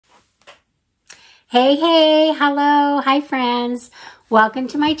Hey, hello, hi friends. Welcome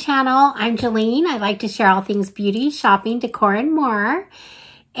to my channel. I'm Jolene. I like to share all things beauty, shopping, decor, and more.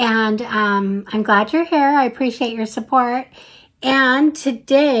 And I'm glad you're here. I appreciate your support. And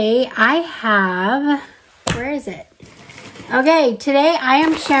today I have, where is it? Okay, today I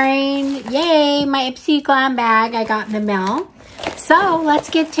am sharing, yay, my Ipsy Glam Bag I got in the mail. So let's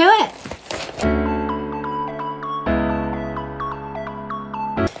get to it.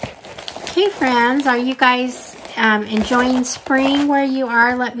 Hey friends, are you guys enjoying spring where you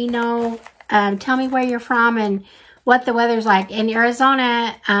are? Let me know. Tell me where you're from and what the weather's like. In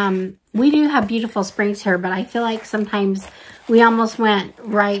Arizona, we do have beautiful springs here, but I feel like sometimes we almost went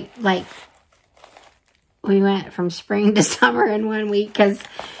we went from spring to summer in 1 week because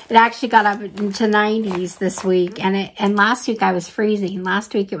it actually got up into 90s this week. And last week I was freezing.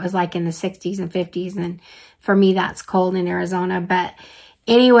 Last week it was like in the 60s and 50s. And for me, that's cold in Arizona. But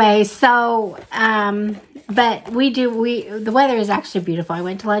anyway, so, but the weather is actually beautiful. I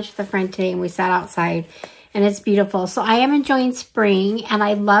went to lunch with a friend today and we sat outside and it's beautiful. So I am enjoying spring and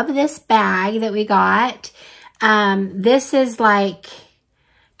I love this bag that we got. This is like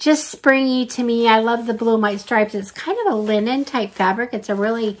just springy to me. I love the blue and white stripes. It's kind of a linen type fabric. It's a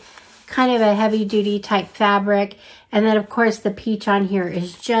really kind of a heavy duty type fabric. And then of course the peach on here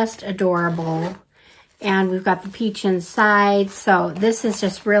is just adorable. And we've got the peach inside. So this is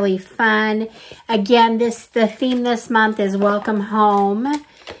just really fun. Again, the theme this month is Welcome Home.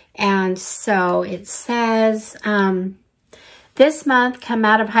 And so it says, this month, come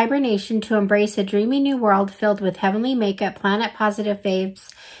out of hibernation to embrace a dreamy new world filled with heavenly makeup, planet-positive vapes,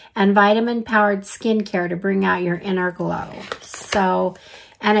 and vitamin-powered skincare to bring out your inner glow. So,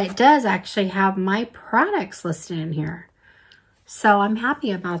 and it does actually have my products listed in here. So I'm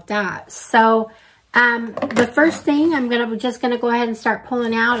happy about that. So, the first thing I'm just gonna go ahead and start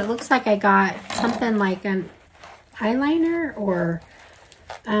pulling out. It looks like I got something like an eyeliner or,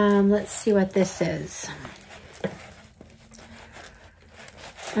 let's see what this is.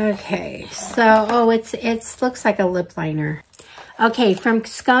 Okay, so, oh, it looks like a lip liner. Okay, from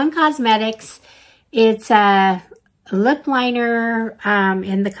Scone Cosmetics, it's a lip liner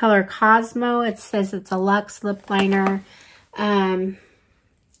in the color Cosmo. It says it's a luxe lip liner.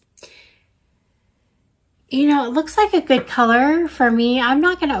 You know, it looks like a good color for me. I'm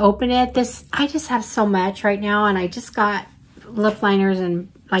not going to open it. I just have so much right now, and I just got lip liners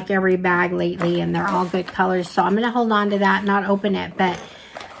in like every bag lately, and they're all good colors. So I'm going to hold on to that, not open it, but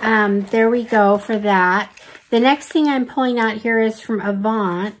there we go for that. The next thing I'm pulling out here is from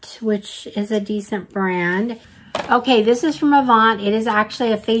Avant, which is a decent brand. Okay, this is from Avant. It is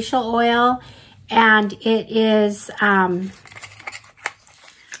actually a facial oil, and it is,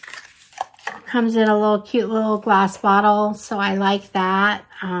 comes in a little cute little glass bottle, so I like that.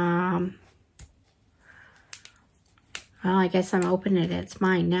 Well, I guess I'm opening it. It's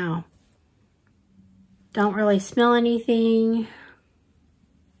mine now. Don't really smell anything.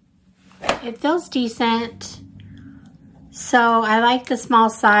 It feels decent. So I like the small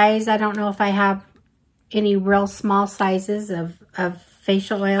size. I don't know if I have any real small sizes of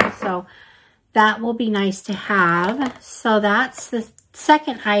facial oil, so that will be nice to have. So that's the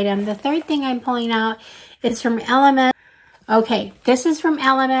second item. The third thing I'm pulling out is from LMS. Okay, this is from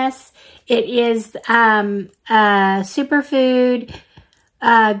LMS. It is Superfood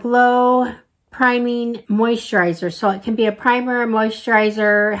Glow Priming Moisturizer. So it can be a primer, a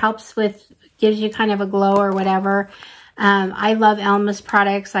moisturizer, helps with, gives you kind of a glow or whatever. I love LMS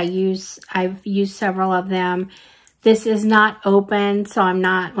products. I've used several of them. This is not open, so I'm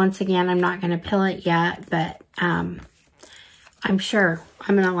not going to pill it yet, but I'm sure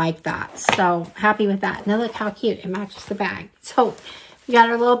I'm going to like that. So happy with that. Now look how cute. It matches the bag. So we got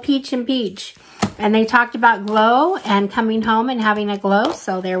our little peach and peach. And they talked about glow and coming home and having a glow.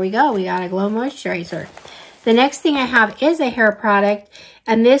 So there we go. We got a glow moisturizer. The next thing I have is a hair product.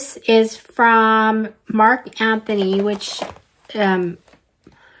 And this is from Mark Anthony, which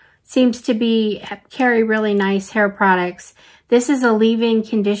seems to carry really nice hair products. This is a leave-in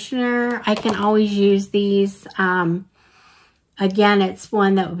conditioner. I can always use these. Again, it's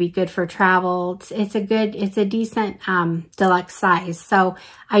one that would be good for travel. It's a decent deluxe size. So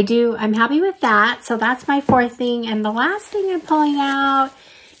I'm happy with that. So that's my fourth thing. And the last thing I'm pulling out,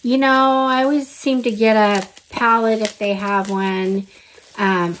 you know, I always seem to get a palette if they have one.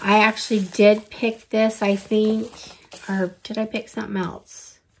 I actually did pick this, I think, or did I pick something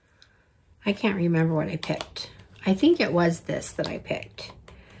else? I can't remember what I picked. I think it was this that I picked.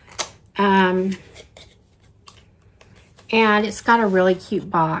 And it's got a really cute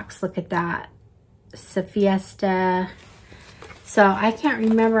box. Look at that. It's a Fiesta. So I can't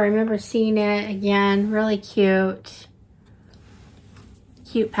remember. I remember seeing it again. Really cute.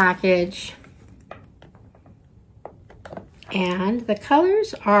 Cute package. And the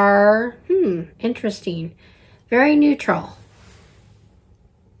colors are, interesting. Very neutral.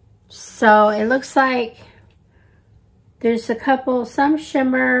 So it looks like there's a couple, some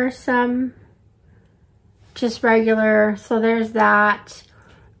shimmer, some just regular. So there's that.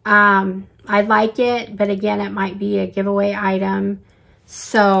 I like it, but again, it might be a giveaway item.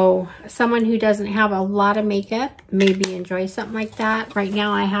 So someone who doesn't have a lot of makeup maybe enjoy something like that. Right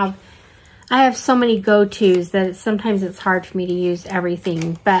now I have so many go-tos that sometimes it's hard for me to use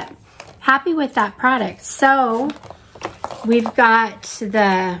everything, but happy with that product. So we've got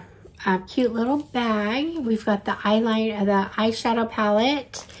the cute little bag. We've got the eyeliner, the eyeshadow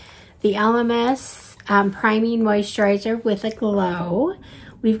palette, the LMS priming moisturizer with a glow.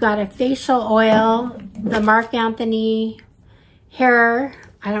 We've got a facial oil, the Marc Anthony hair.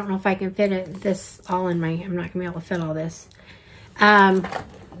 I don't know if I can fit this all in my, I'm not gonna be able to fit all this.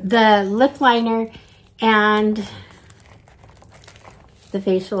 The lip liner and the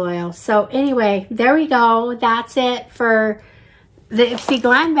facial oil. So anyway, there we go. That's it for the Ipsy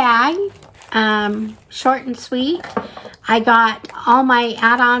Glam Bag. Short and sweet. I got all my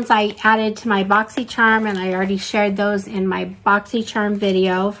add-ons I added to my boxycharm, and I already shared those in my boxycharm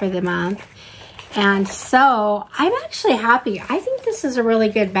video for the month. And so I'm actually happy. I think this is a really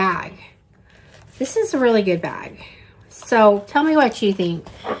good bag. This is a really good bag. So tell me what you think.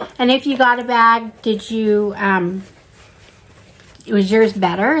 And if you got a bag, did you, was yours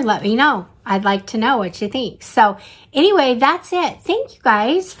better? Let me know. I'd like to know what you think. So anyway, that's it. Thank you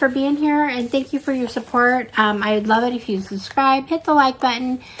guys for being here, and thank you for your support. I would love it if you subscribe, hit the like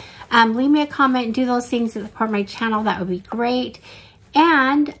button, leave me a comment, and do those things that support my channel. That would be great.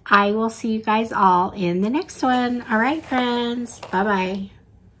 And I will see you guys all in the next one. All right, friends. Bye-bye.